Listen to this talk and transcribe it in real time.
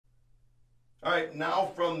All right,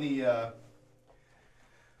 now from the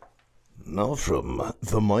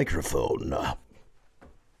microphone.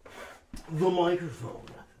 The microphone.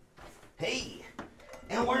 Hey,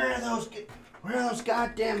 and where are those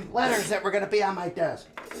goddamn letters that were gonna be on my desk?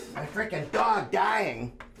 My freaking dog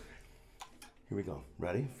dying. Here we go.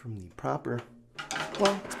 Ready? From the proper.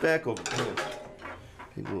 Well, it's back over here.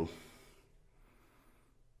 People.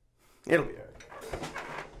 It'll be all right.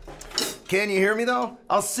 Can you hear me though?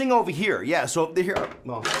 I'll sing over here. Yeah, so here.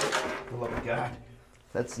 Well, for love of God,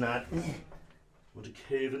 that's not. Would you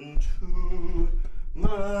cave into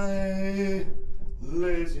my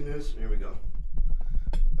laziness? Here we go.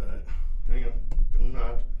 Hang on.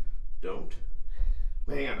 Don't.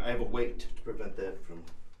 Hang on, I have a weight to prevent that from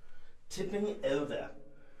tipping over.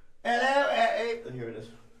 Hello, and here it is.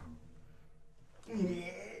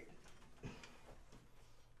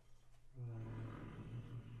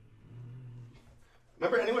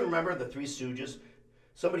 Anyone remember the Three Stooges?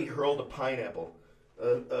 Somebody hurled a pineapple.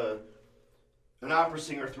 An opera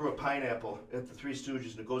singer threw a pineapple at the Three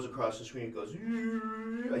Stooges, and it goes across the screen. It goes,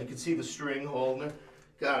 you can see the string holding it.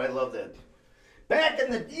 God, I love that. Back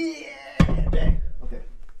in the day. Okay.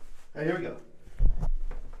 All right, here we go.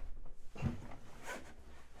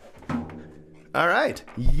 All right.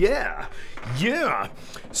 Yeah.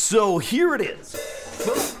 So here it is.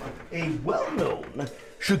 From a well-known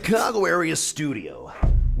Chicago area studio,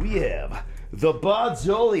 we have the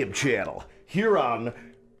Bonzoleum channel here on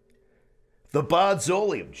the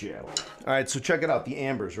Bonzoleum channel. All right, so check it out. The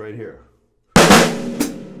amber's right here.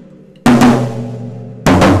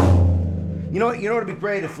 You know what would be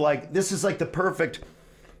great if, like, this is like the perfect,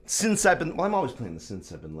 since I've been, well, I'm always playing the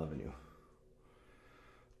Since I've Been Loving You.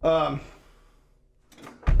 Wait,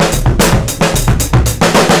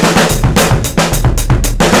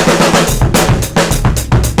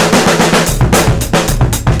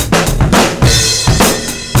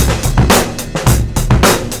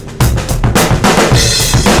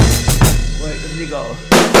 where did he go?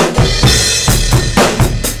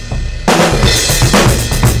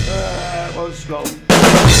 Let's go.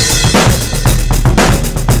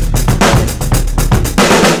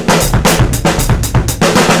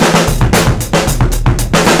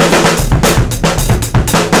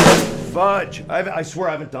 Fudge. I swear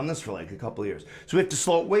I haven't done this for like a couple of years. So we have to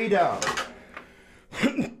slow it way down.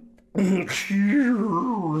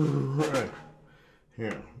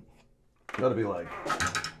 Here. Gotta be like.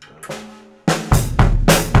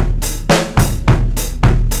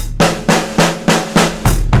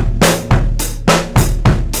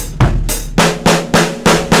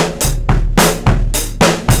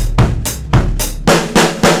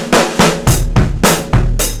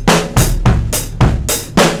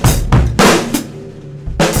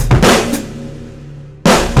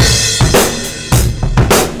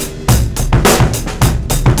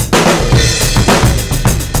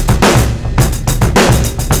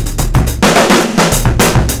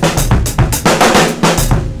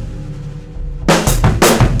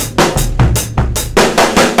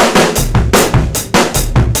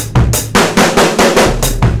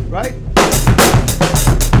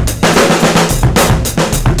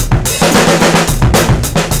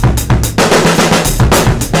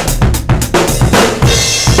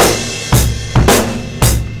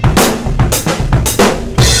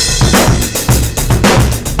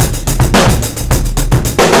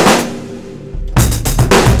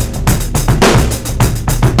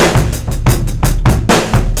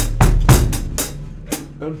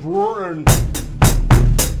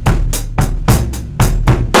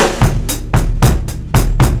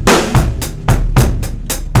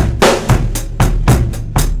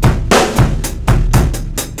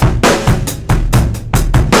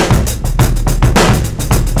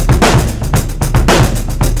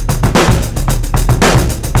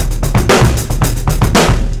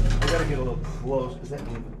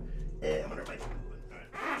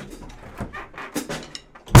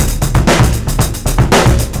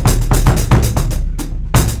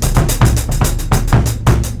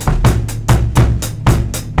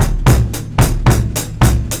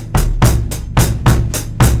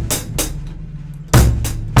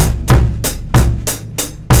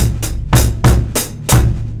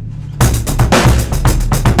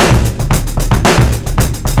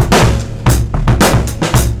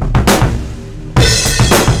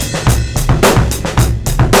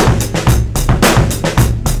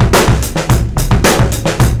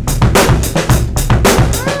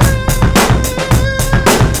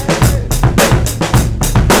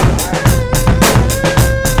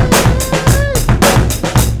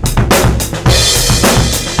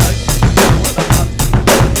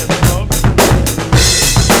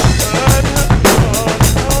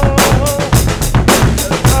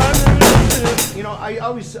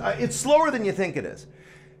 always, it's slower than you think it is.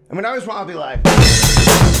 I mean, I always want to be like,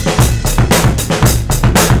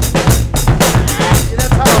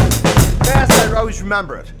 that's how fast I always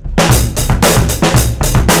remember it.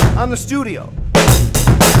 On the studio.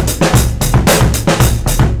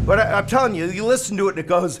 But I'm telling you, you listen to it and it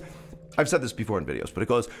goes, I've said this before in videos, but it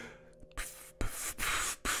goes,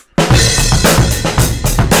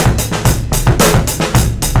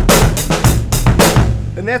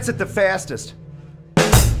 and that's at the fastest.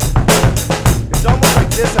 It's almost like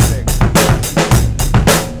this, I think.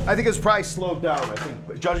 I think it's probably slowed down, I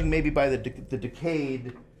think, judging maybe by the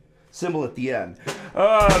decayed symbol at the end.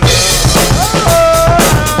 Oh,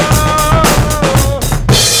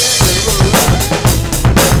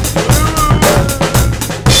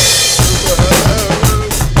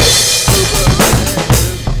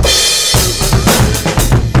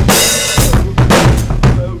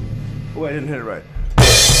 I didn't hit it right.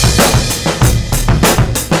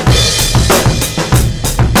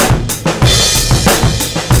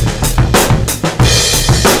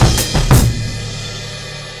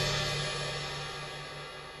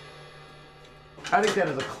 I think that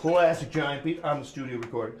is a classic giant beat on the studio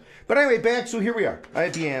recording. But anyway, back, so here we are. I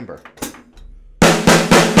have the amber.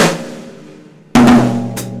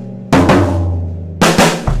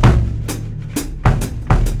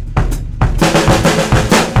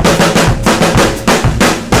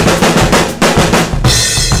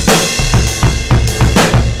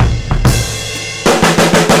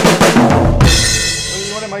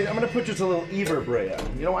 I'm going to put just a little Everbray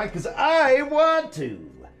on. You know why? Because I want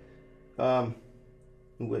to.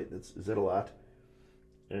 Wait, is that a lot?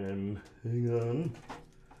 Hang on.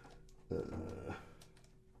 Band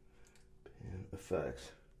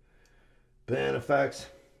effects. Band effects.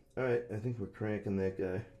 Alright, I think we're cranking that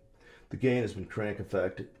guy. The gain has been crank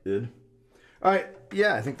affected. Alright,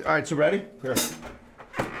 yeah, I think. Alright, so ready? Here.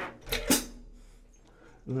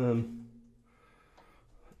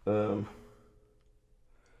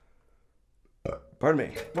 Pardon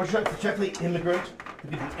me. Want to check the immigrant?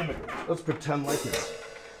 The immigrant. Let's pretend like it's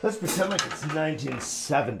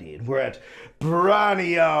 1970 and we're at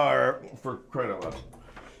Braniar for crying out loud.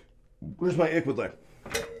 Where's my Ickwood?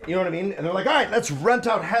 You know what I mean? And they're like, all right, let's rent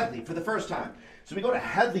out Headley for the first time. So we go to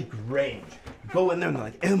Headley Grange. Go in there and they're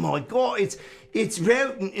like, oh my god, it's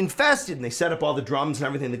infested. And they set up all the drums and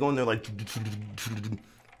everything. They go in there like,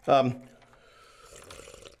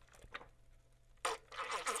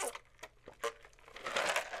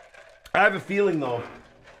 I have a feeling though,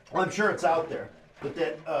 well, I'm sure it's out there, but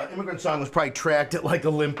that immigrant song was probably tracked at like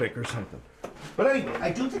Olympic or something. But anyway,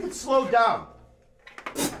 I do think it's slowed down.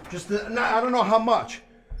 Just, I don't know how much.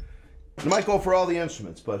 It might go for all the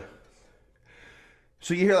instruments, but.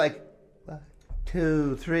 So you hear like, 1,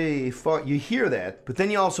 2, 3, 4, you hear that, but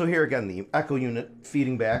then you also hear again the echo unit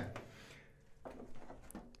feeding back.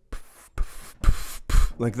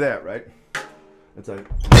 Like that, right? It's like.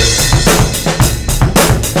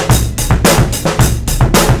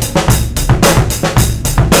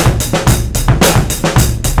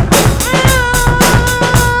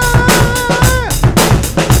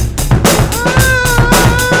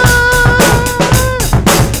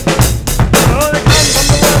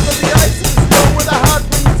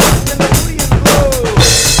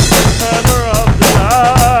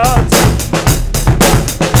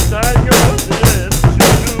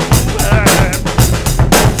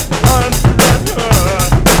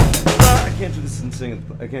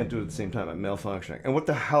 I can't do it at the same time. I'm malfunctioning. And what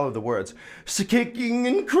the hell are the words? So kicking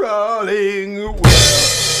and crawling.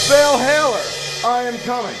 Valhalla, I am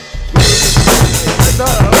coming.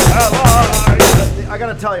 I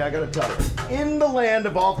gotta tell you. In the land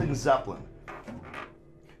of all things Zeppelin,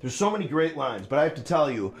 there's so many great lines, but I have to tell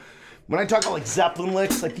you, when I talk about like Zeppelin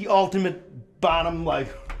licks, like the ultimate bottom, like,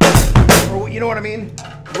 or you know what I mean?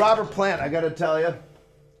 Robert Plant, I gotta tell you.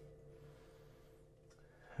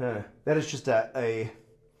 That is just a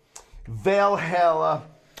Valhalla,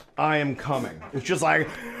 I am coming. It's just like,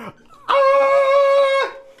 ah!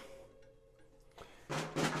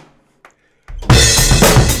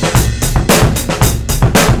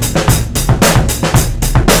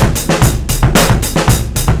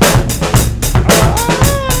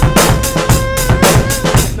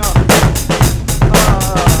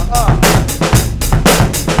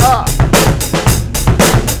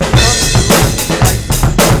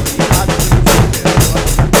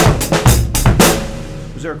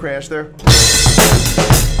 Was there a crash there?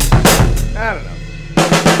 I don't know.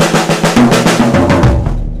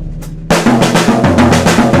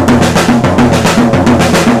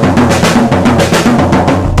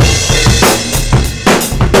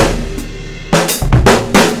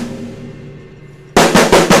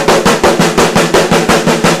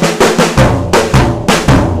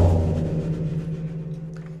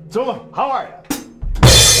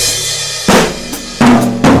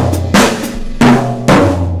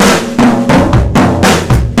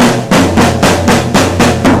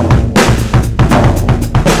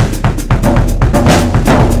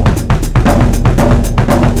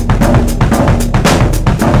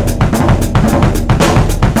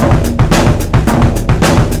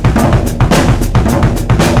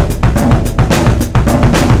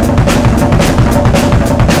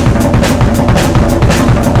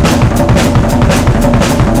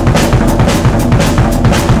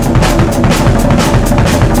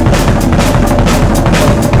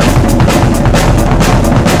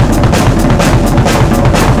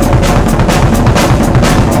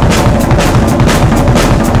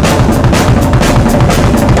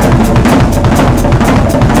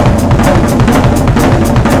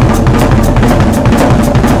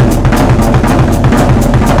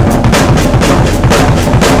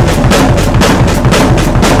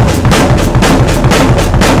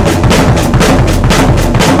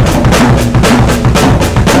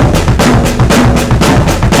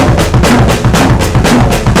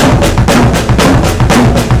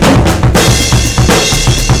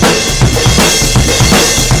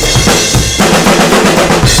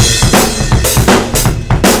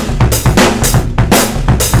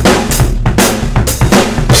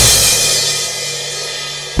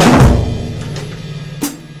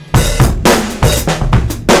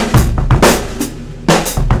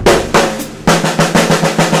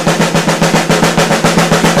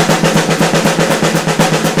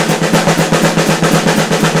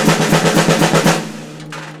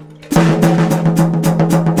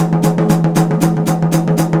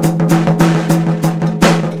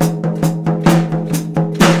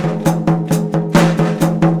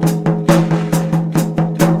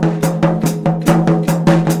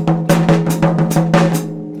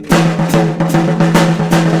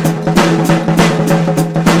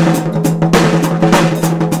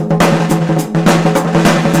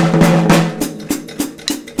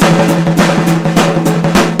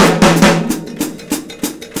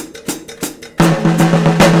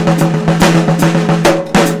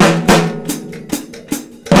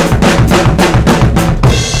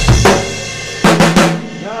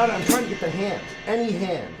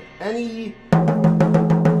 hand, any.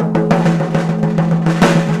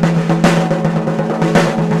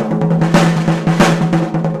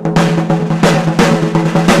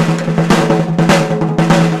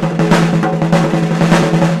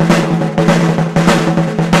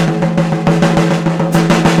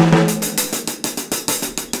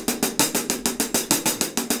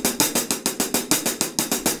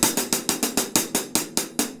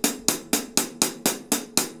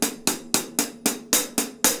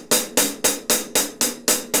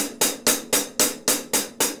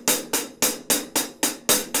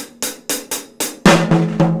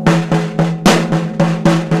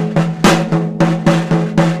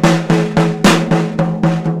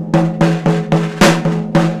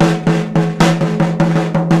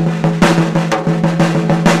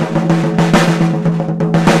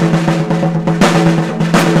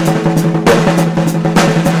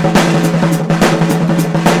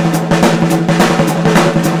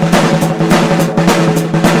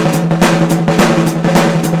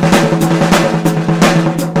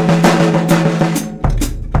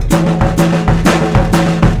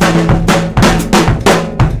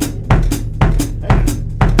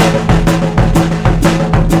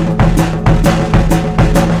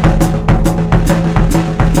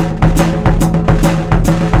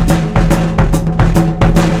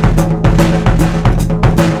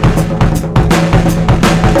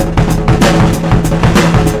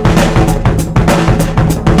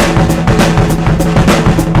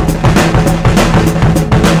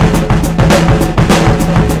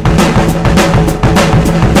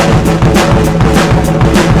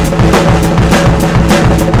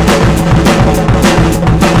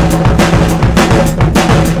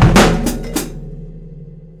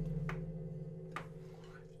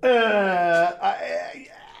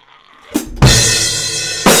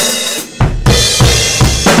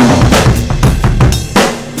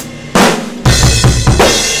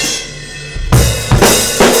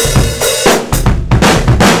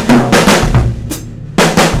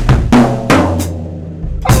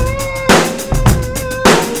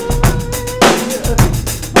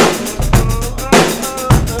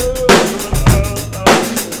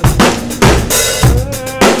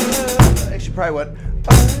 Probably what?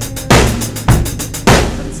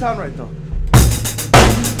 Doesn't sound right though.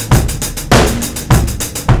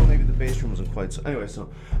 Well, maybe the bass drum wasn't quite so. Anyway, so.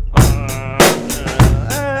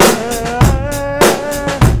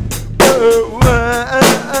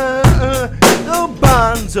 The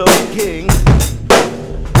Bonzo King.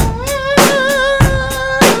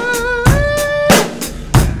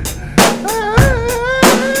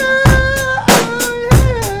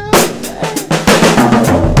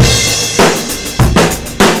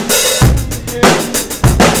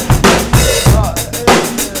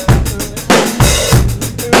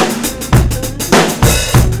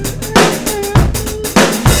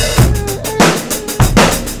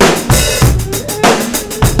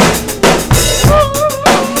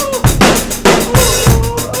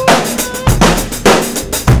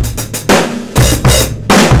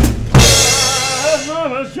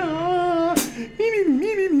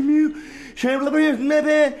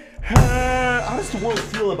 How does the world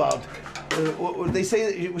feel about what they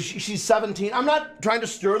say that she's 17? I'm not trying to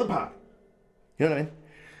stir the pot. You know what I mean?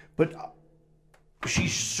 But she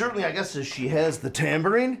certainly, I guess, she has the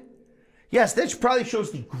tambourine. Yes, that probably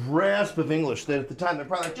shows the grasp of English that at the time they're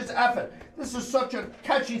probably like, just F it. This is such a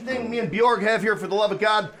catchy thing me and Bjorg have here, for the love of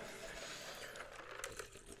God.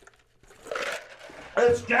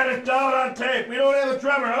 Let's get it down on tape. We don't have a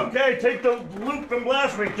drummer. Okay, take the loop and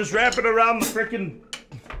blast ring. Just wrap it around the frickin'...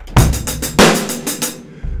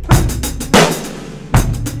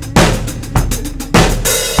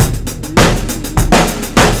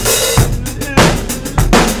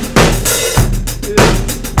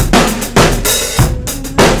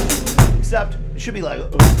 Except, it should be like...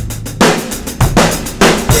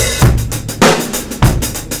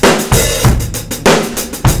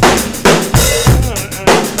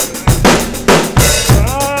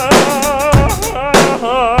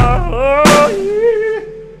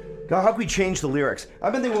 God, how can we change the lyrics?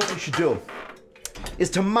 I've been thinking what we should do is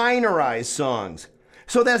to minorize songs.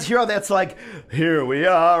 So that's here, that's like, here we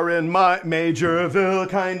are in my Majorville,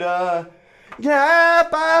 kinda. Yeah,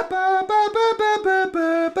 ba ba ba ba ba ba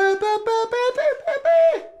ba ba ba ba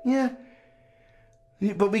ba. Yeah.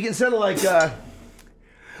 But we can instead of like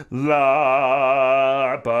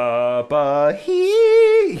la ba ba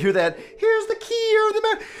he. Hear that? Here's the key or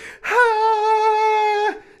the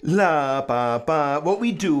ha la ba ba. What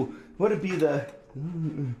we do? Would it be the?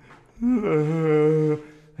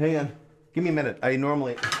 Hang on. Give me a minute. I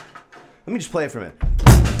normally. Let me just play it for a minute.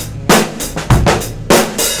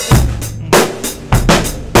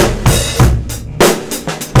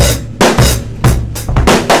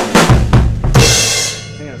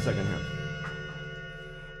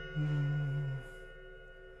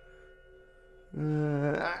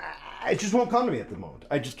 it just won't come to me at the moment.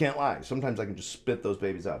 I just can't lie. Sometimes I can just spit those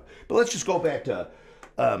babies out. But let's just go back to,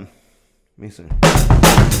 let me see.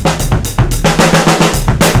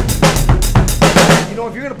 You know,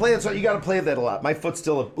 if you're going to play that song, you got to play that a lot. My foot's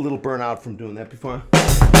still a little burnt out from doing that before.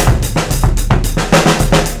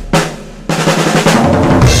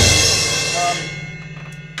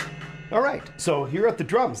 All right, so here at the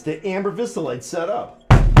drums, the amber Vista light set up.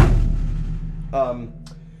 All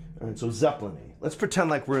right, so Zeppelin-y. Let's pretend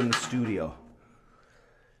like we're in the studio.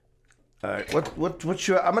 All right, what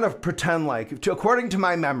should I'm gonna pretend like, according to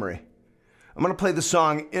my memory, I'm gonna play the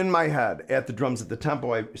song in my head at the drums at the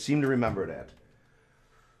tempo I seem to remember it at.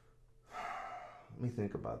 Let me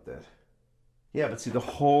think about that. Yeah, but see the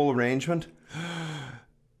whole arrangement.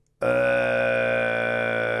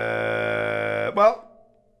 Well.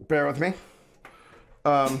 Bear with me.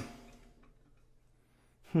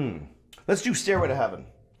 Let's do Stairway to Heaven.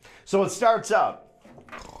 So it starts out.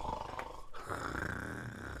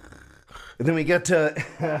 And then we get to...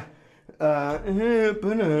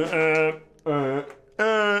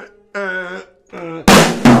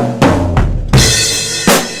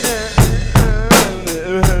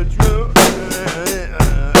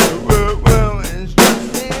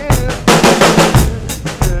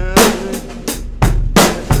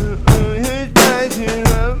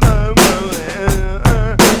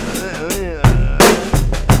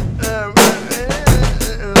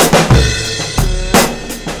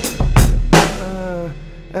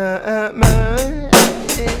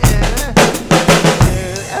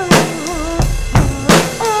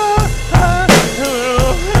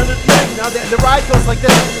 The ride goes like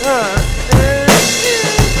this.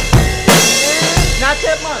 Not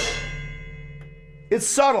that much. It's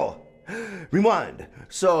subtle. Rewind.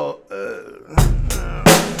 So,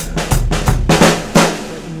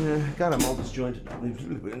 God, I'm all disjointed.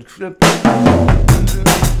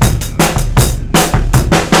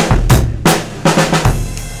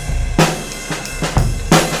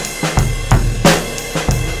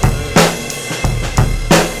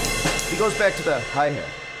 He goes back to the hi-hat.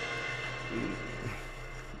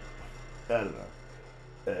 I don't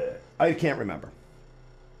know. I can't remember.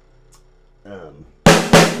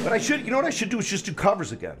 But I should, you know what I should do is just do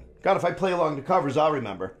covers again. God, if I play along the covers, I'll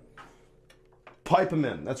remember. Pipe them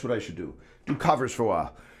in. That's what I should do. Do covers for a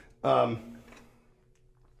while.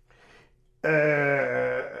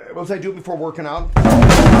 What was I doing before working out?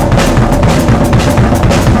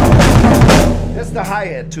 That's the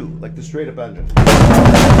hi-hat too, like the straight-up engine.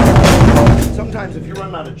 Sometimes if you're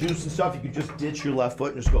running out of juice and stuff, you can just ditch your left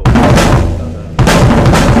foot and just go.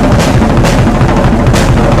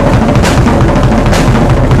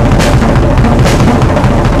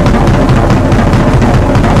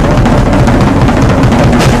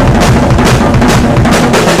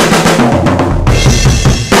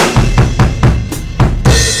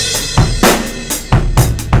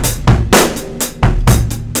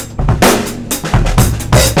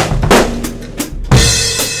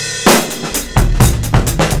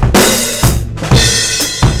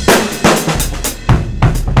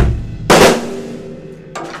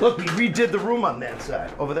 Look, we redid the room on that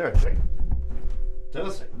side. Over there, it's like,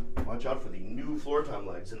 Tennessee. Watch out for the new floor tom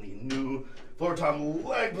legs in the new floor tom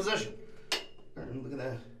leg position. And look at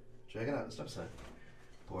that. Check it out. Step aside.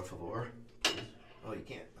 Por favor. Oh, you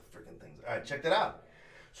can't. The freaking things. All right, check that out.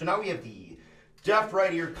 So now we have the Def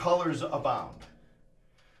right ear colors abound.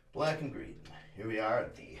 Black and green. Here we are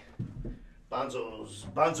at the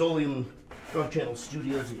Bonzoleum Drum Channel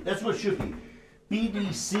Studios. That's what it should be.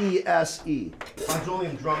 BDCSE,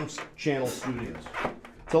 Bonzoleum Drums Channel Studios.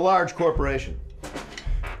 It's a large corporation.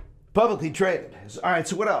 Publicly traded. All right,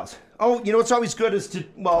 so what else? Oh, you know what's always good is to,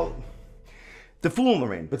 well, the Fool in the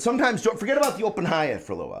Rain. But sometimes don't forget about the open hi-hat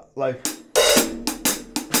for a little while. Like,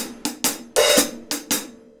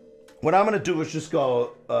 what I'm gonna do is just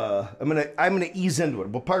go, I'm gonna ease into it,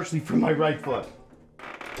 well, partially from my right foot.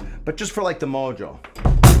 But just for like the mojo.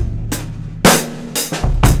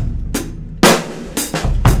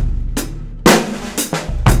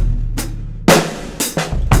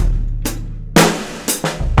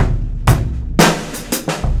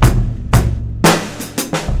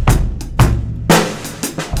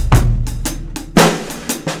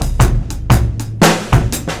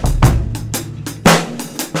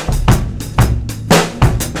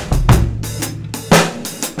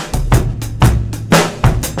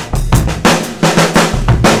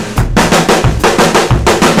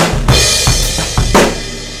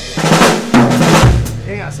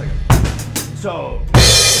 So,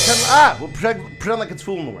 we'll pretend like it's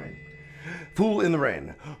Fool in the Rain. Fool in the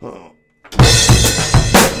Rain.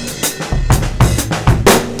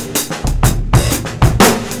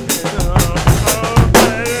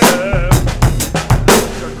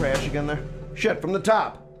 from the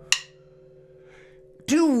top.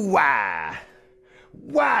 2, 1,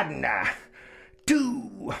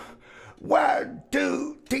 2, 1,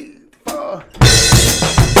 2, 3, 4.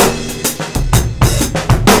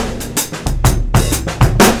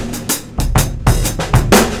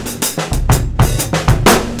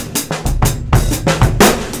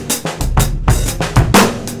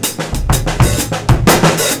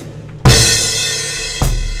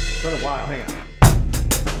 It's been a while, hang on.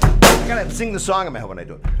 I gotta sing the song in my head when I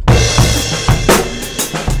do it.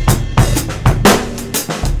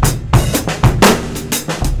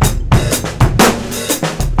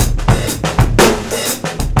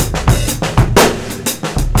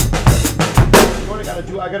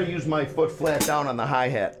 I gotta use my foot flat down on the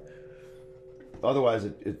hi-hat. Otherwise,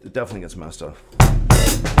 it definitely gets messed up.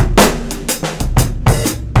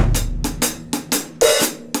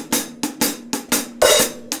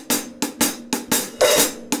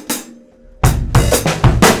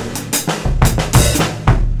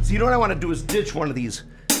 So you know what I want to do is ditch one of these.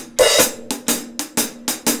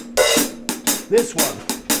 This one.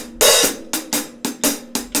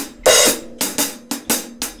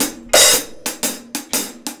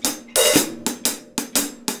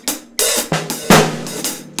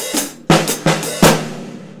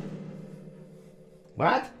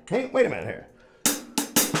 What? Hey, wait a minute here.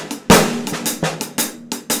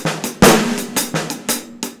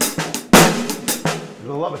 For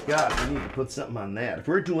the love of God, we need to put something on that. If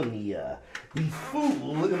we're doing the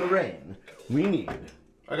Fool in the Rain, we need...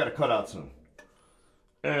 I gotta cut out some.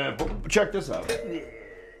 Check this out.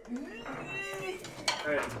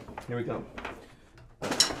 Alright, here we go.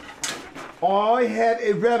 I have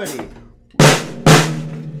a remedy.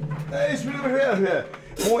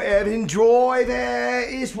 Enjoy that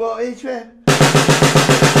is what it's.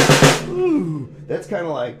 Ooh, that's kind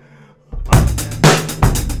of like.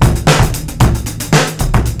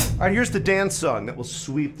 All right, here's the dance song that will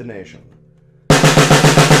sweep the nation.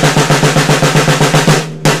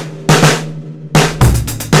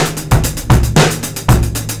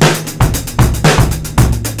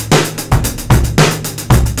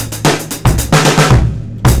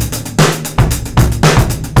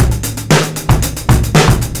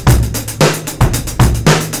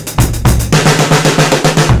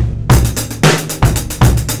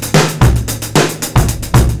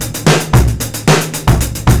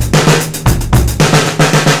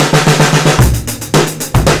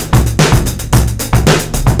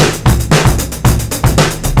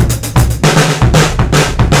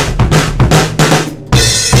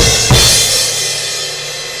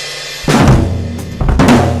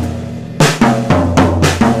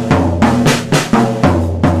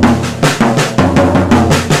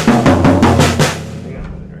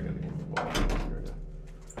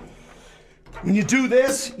 When you do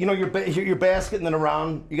this, you know, your basket and then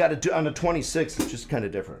around, you got to do on the 26, it's just kind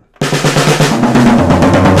of different.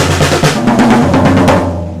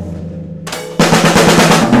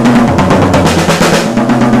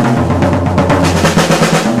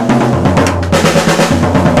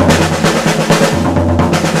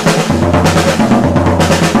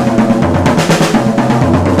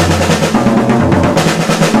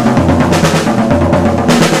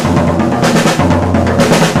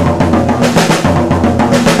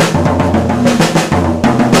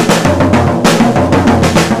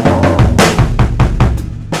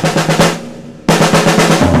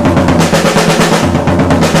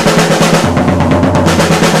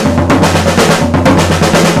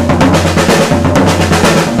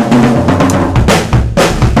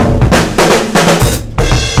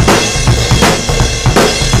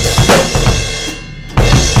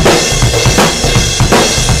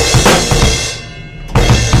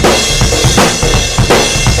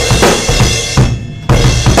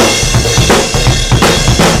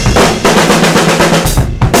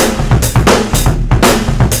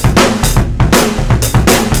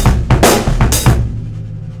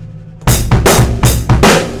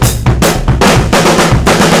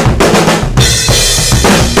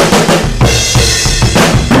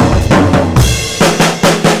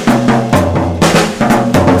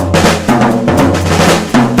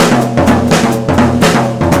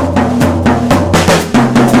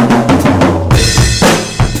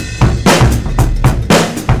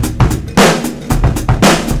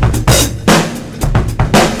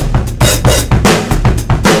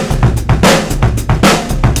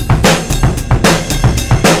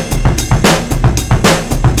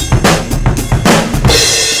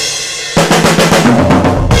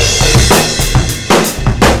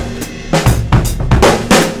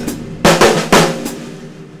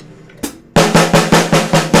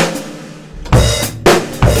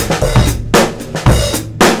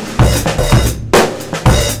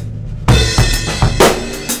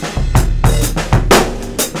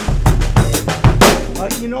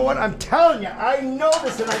 You know what? I'm telling you, I know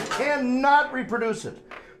this and I cannot reproduce it.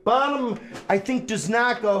 Bottom, I think, does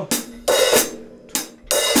not go.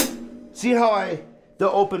 See how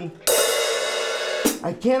the open.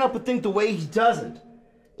 I can't help but think the way he does it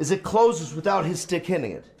is it closes without his stick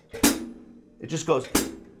hitting it. It just goes.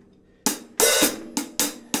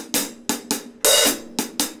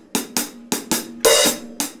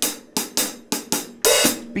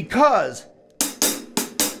 Because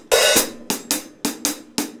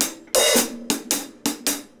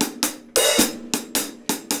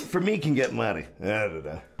for me can get muddy. Yeah.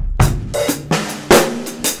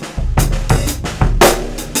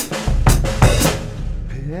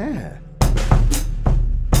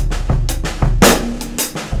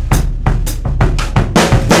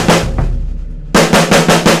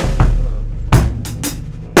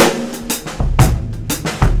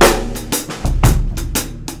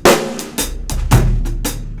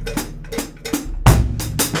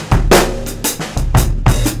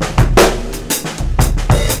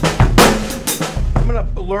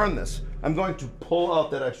 Learn this. I'm going to pull out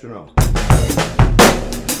that extra note.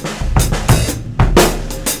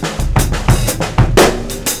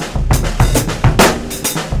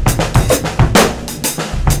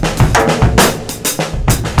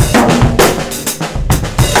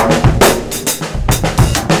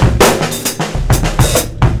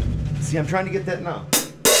 See, I'm trying to get that now.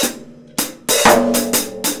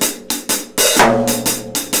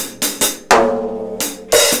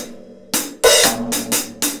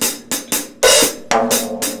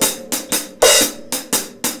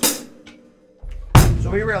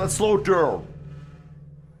 So here we are, let's slow it down.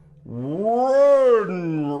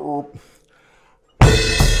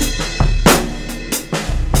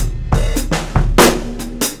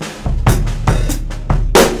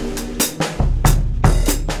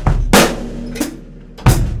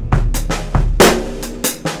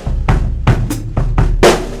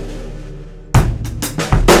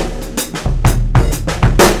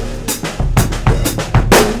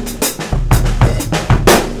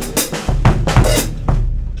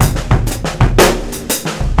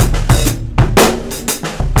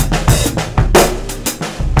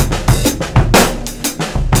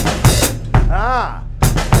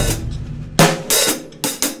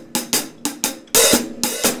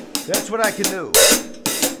 That's what I can do.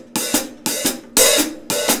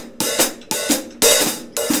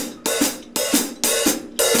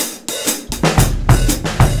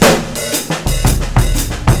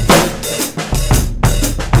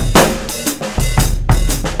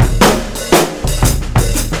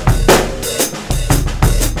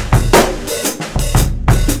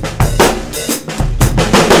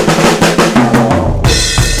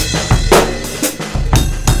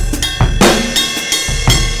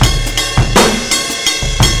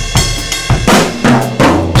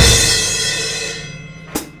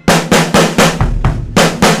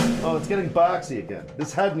 Getting boxy again.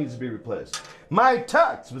 This head needs to be replaced. My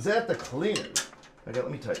tux was at the cleaner. Okay,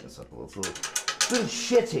 let me tighten this up a little. It's a little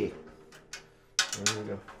shitty. There we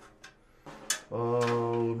go.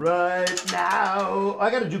 All right now. I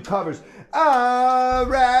gotta do covers. All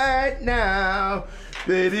right now,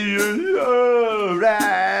 baby, you're all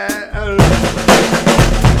right.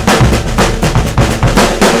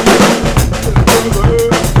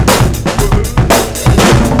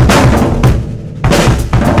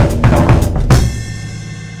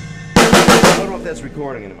 That's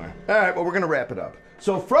recording anymore. All right, well, we're gonna wrap it up.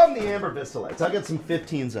 So from the Amber Vista lights, I got some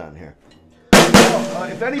 15s on here. So,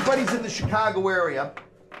 if anybody's in the Chicago area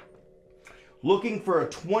looking for a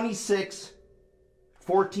 26,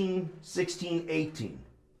 14, 16, 18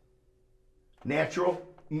 natural,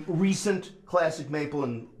 recent classic maple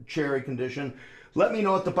and cherry condition, let me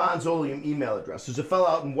know at the Bonzoleum email address. There's a fella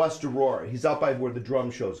out in West Aurora. He's out by where the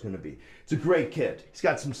drum show's going to be. It's a great kid. He's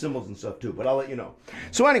got some cymbals and stuff too, but I'll let you know.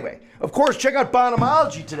 So anyway, of course, check out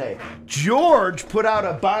Bonumology today. George put out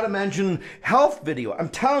a bottom engine health video. I'm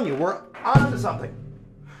telling you, we're on to something.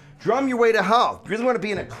 Drum your way to health. You really want to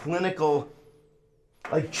be in a clinical,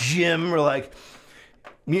 like, gym or like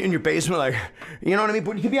in your basement, like, you know what I mean?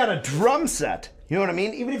 But you can be on a drum set. You know what I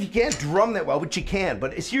mean? Even if you can't drum that well, which you can,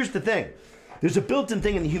 but here's the thing. There's a built-in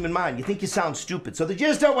thing in the human mind. You think you sound stupid, so they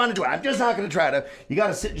just don't want to do it. I'm just not going to try to. You got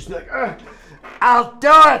to sit and just be like, I'll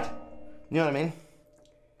do it. You know what I mean?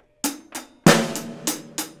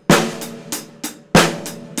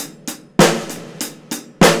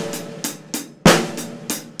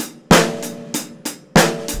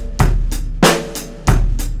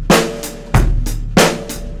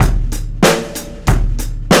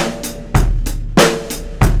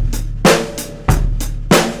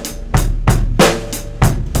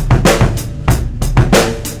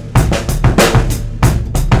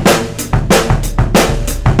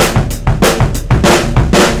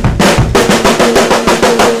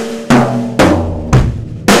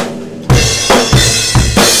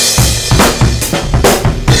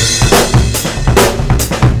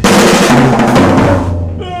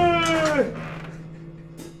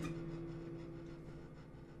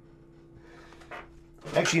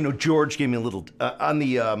 Actually, you know, George gave me a little on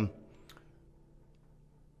the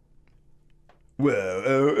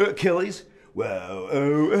whoa, Achilles. Whoa,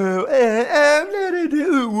 oh, oh, let it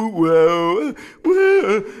do. Whoa, whoa,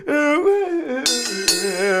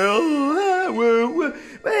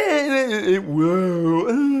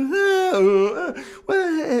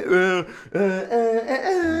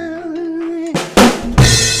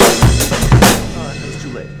 that was too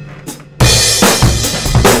late.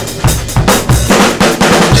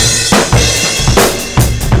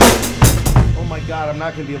 Oh my God, I'm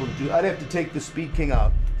not going to be able to do it. I'd have to take the Speed King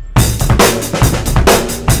out.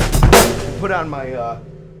 Put on my,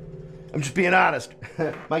 I'm just being honest,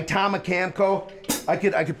 my Tama Camco. I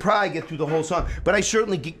could probably get through the whole song, but I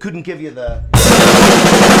certainly couldn't give you the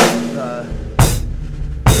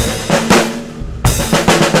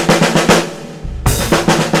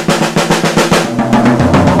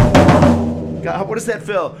God, what does that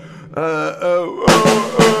feel?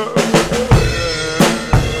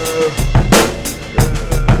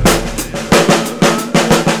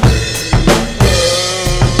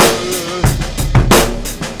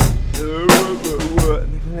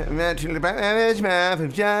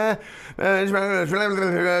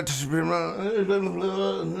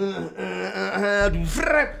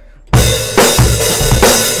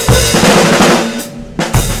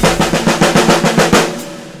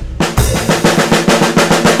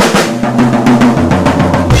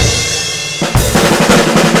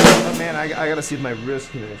 I gotta see if my wrist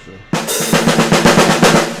can actually.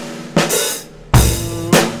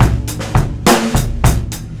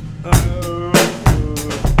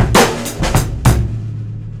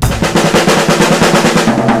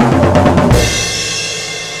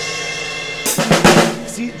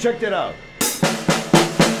 See, check that out.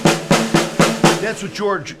 That's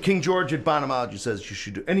what King George at Bonzoleum says you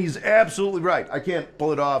should do, and he's absolutely right. I can't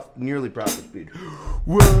pull it off nearly proper speed.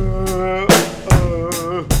 Whoa,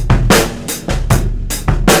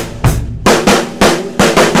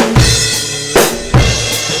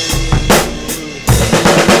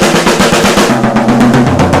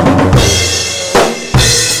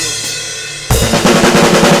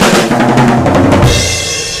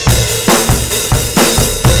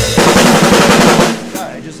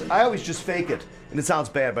 I always just fake it, and it sounds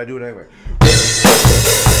bad, but I do it anyway.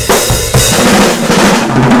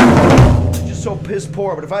 It's just so piss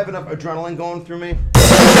poor, but if I have enough adrenaline going through me,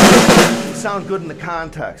 it sounds good in the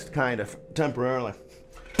context, kind of, temporarily.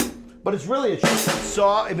 But it's really a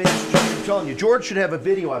saw. I mean, I'm telling you, George should have a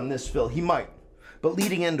video on this, Phil. He might, but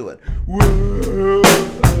leading into it.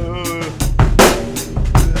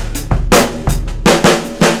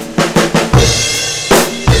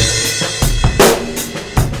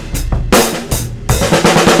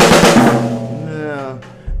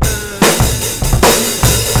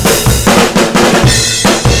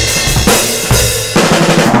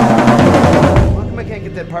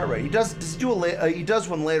 Part right. He does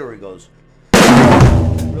one later where he goes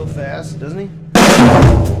real fast, doesn't he?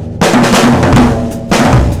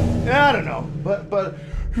 I don't know, but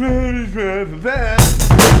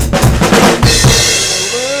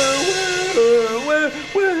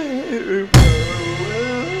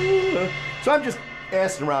so I'm just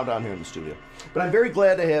assing around down here in the studio. But I'm very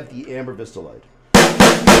glad to have the Amber Vista light.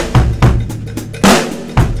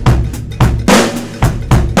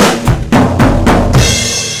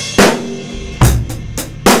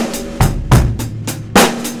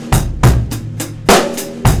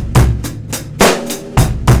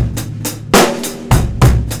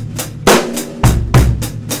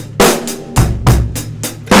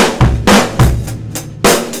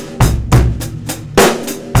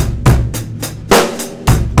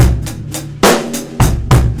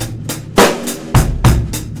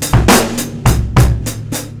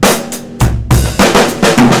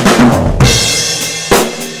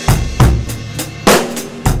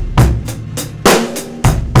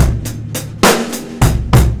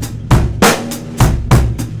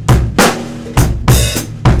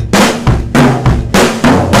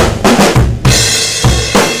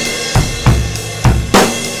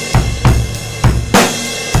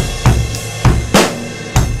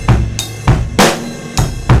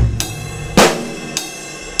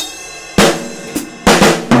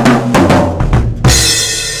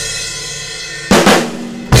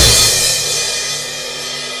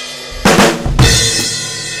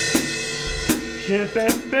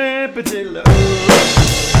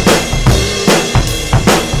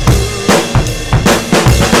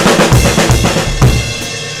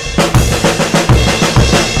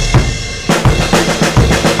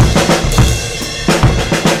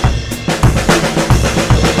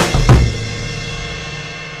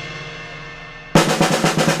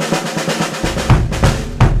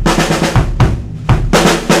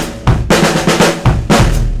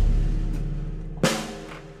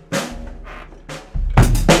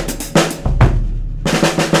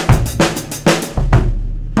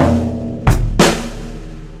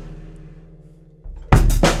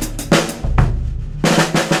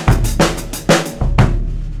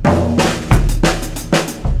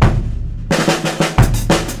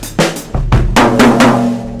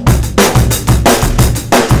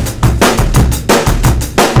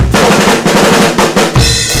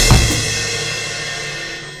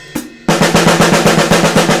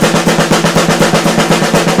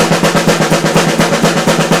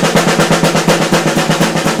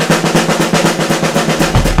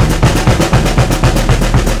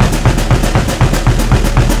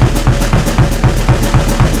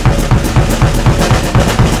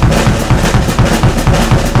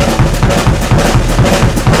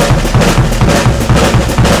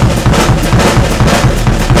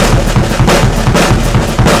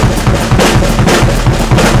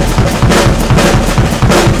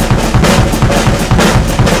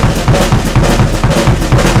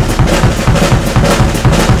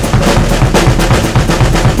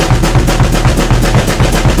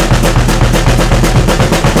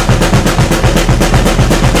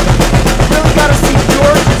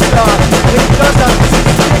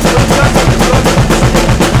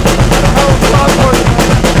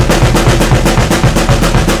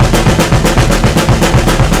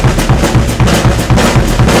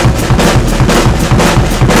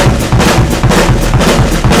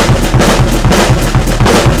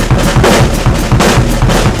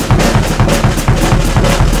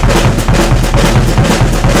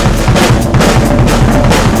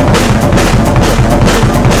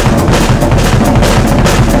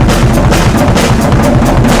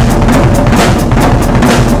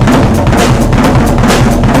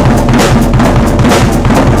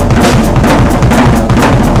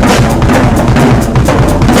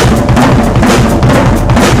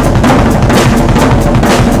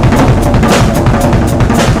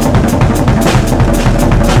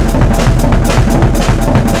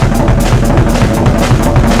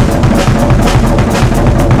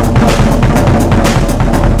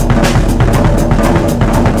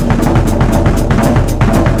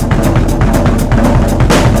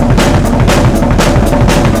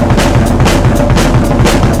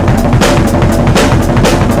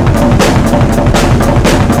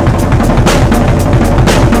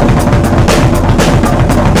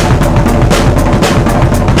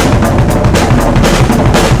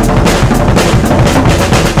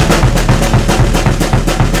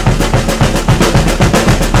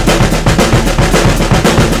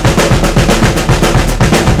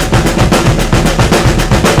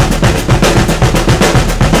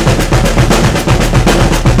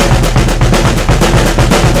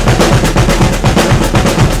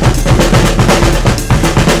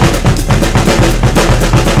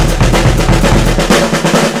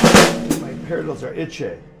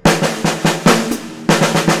 Touche.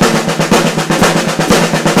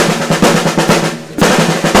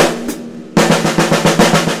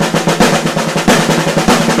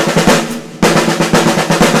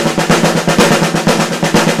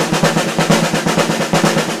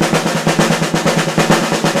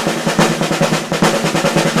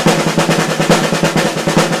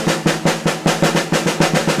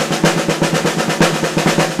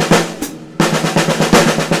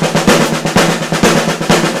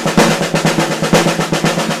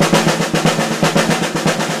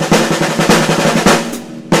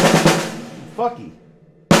 Fucky.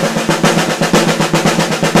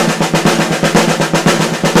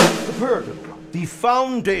 Superlative, the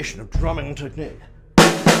foundation of drumming technique.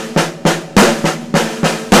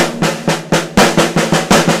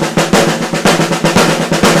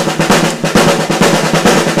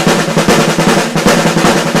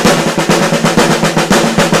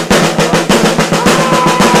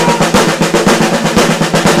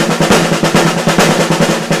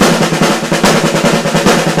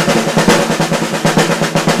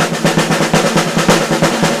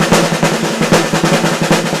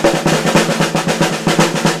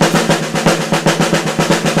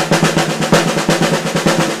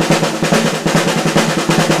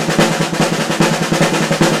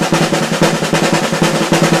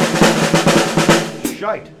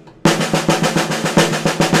 Shite.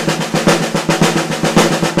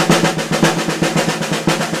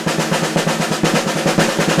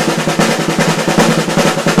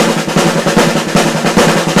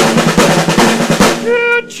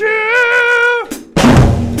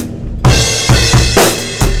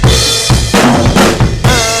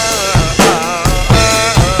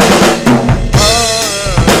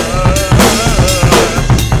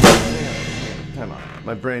 Time out.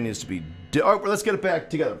 My brain needs to be. All right, let's get it back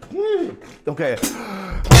together. Okay.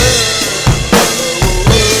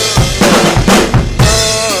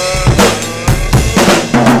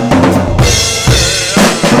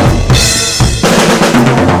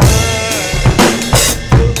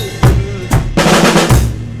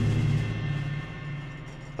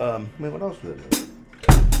 Wait, what else was it?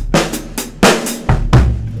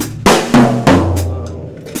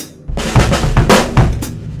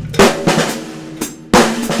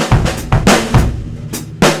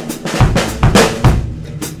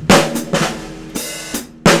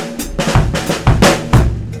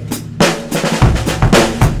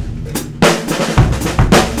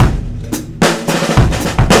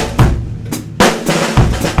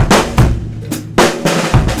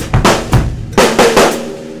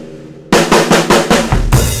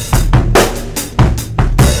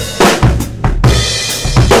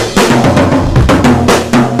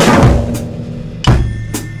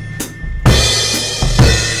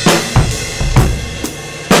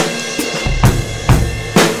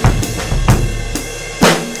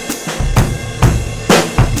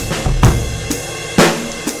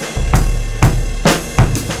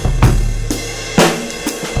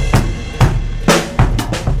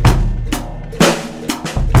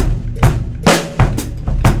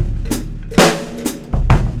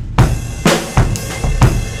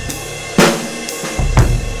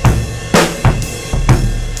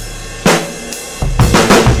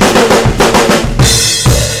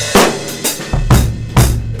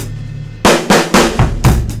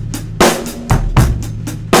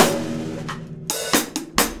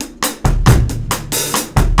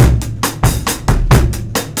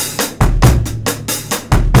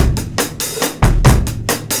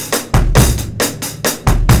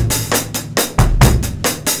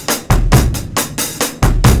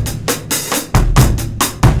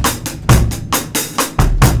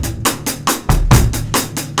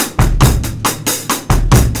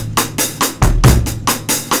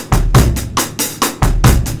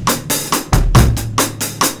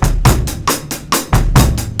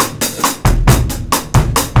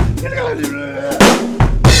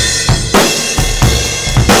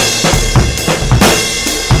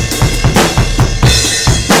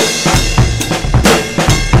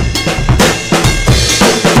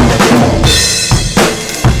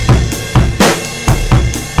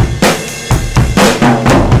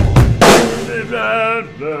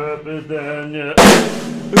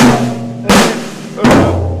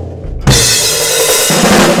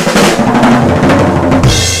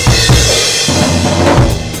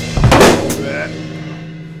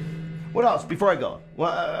 What else before I go?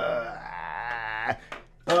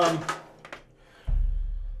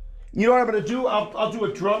 You know what I'm going to do? I'll do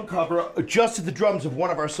a drum cover just to the drums of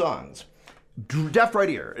one of our songs. Deaf right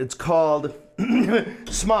here. It's called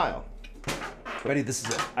Smile. Ready? This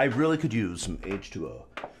is it. I really could use some H2O.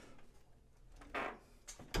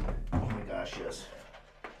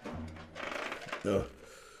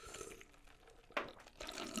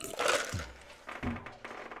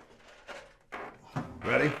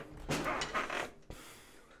 Ready?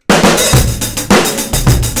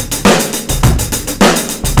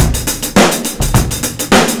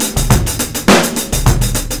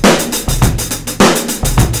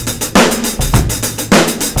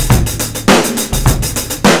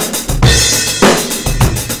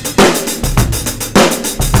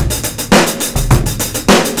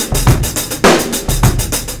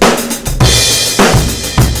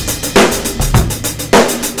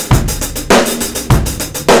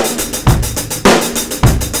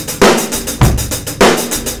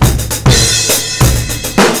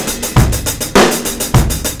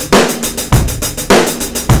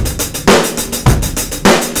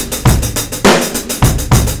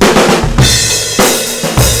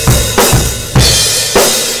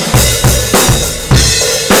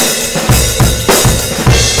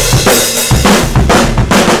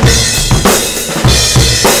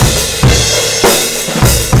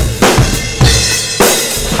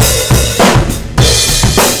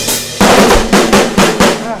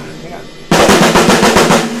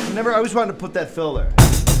 I always wanted to put that fill there.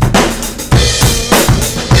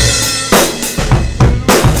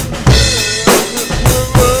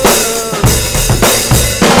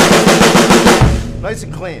 Nice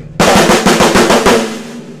and clean.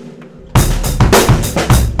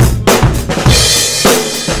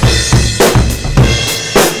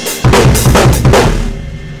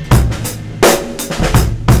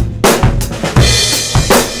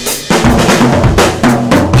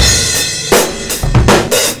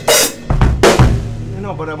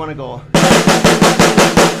 But I want to go. I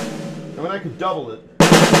mean, I could double it.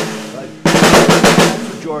 Like,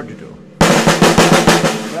 that's what Georgia do. But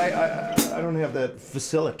I don't have that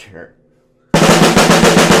facilitator.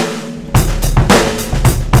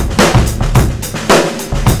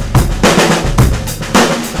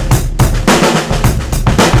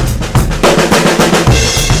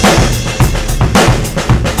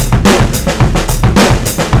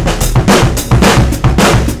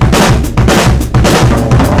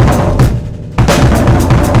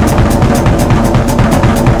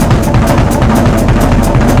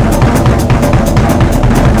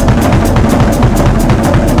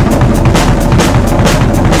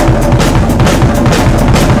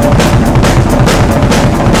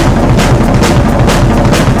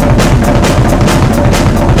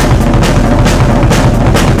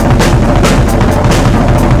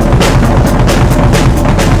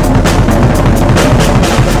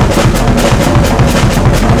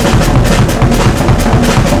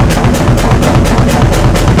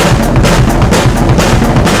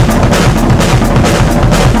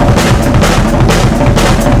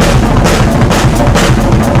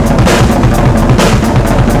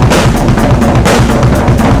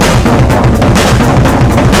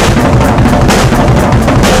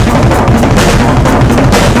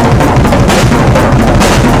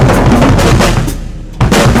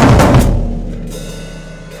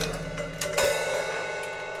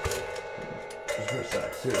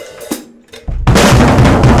 Seriously.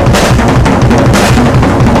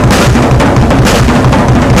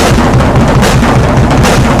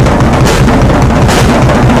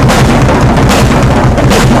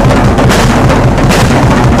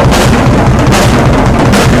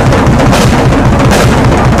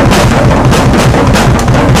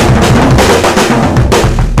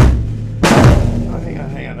 Oh,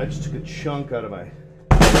 hang on. I just took a chunk out of my...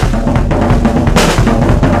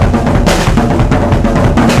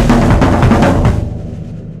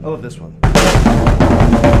 I love this one.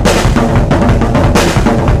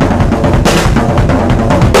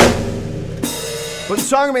 But the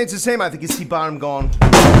song remains the same. I think you see bottom going.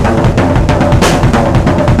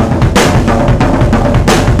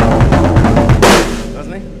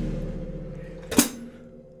 Doesn't he?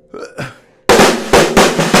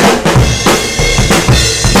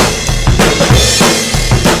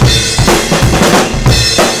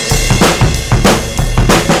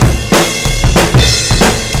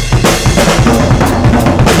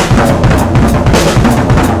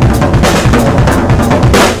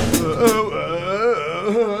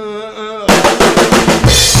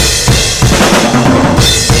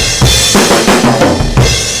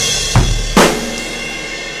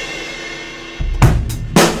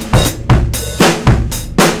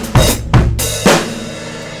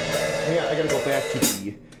 I gotta go back to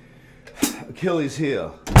the Achilles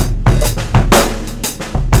heel.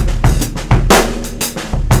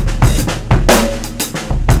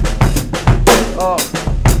 Oh,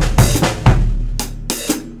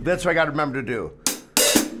 that's what I gotta remember to do.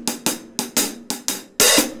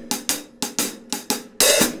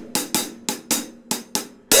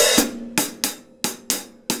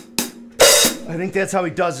 I think that's how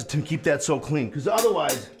he does it to keep that so clean, because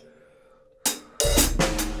otherwise... it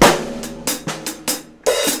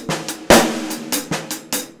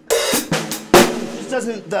just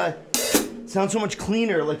doesn't sound so much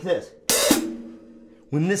cleaner like this.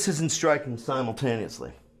 When this isn't striking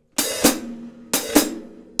simultaneously.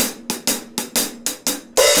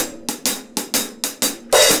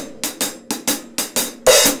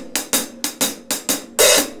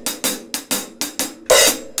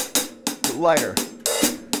 Lighter.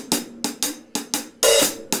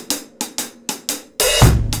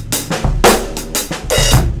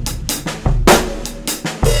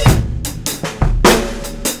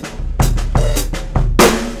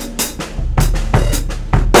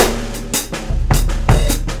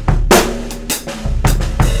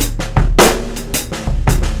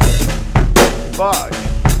 Fudge.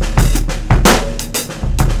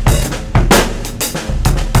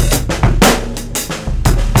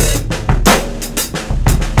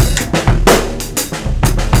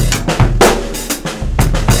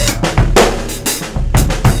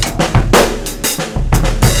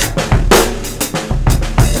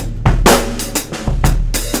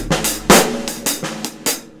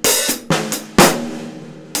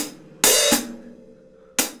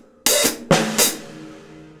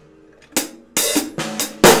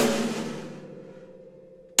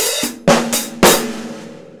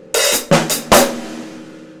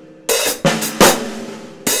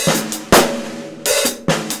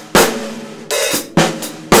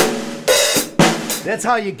 That's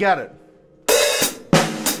how you get it.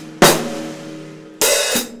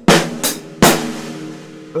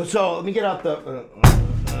 So let me get out the...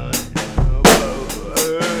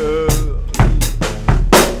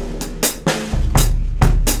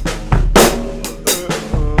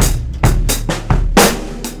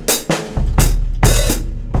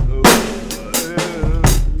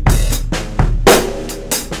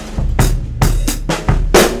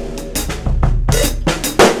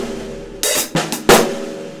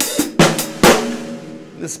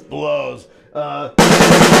 This blows. I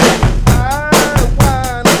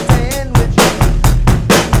want a sandwich.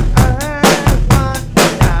 I want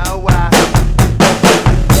now.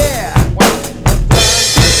 Yeah.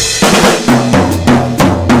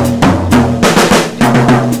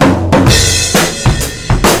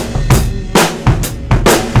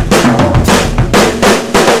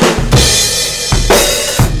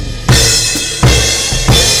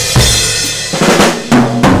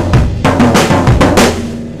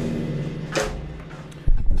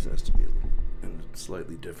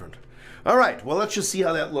 Slightly different. All right, well, let's just see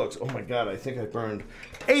how that looks. Oh my God, I think I burned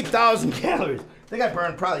 8,000 calories. I think I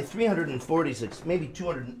burned probably 346, maybe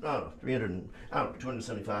 200, I don't know, 300, I don't know,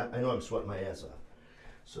 275. I know I'm sweating my ass off.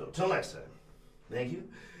 So, till next time, thank you.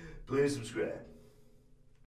 Please subscribe.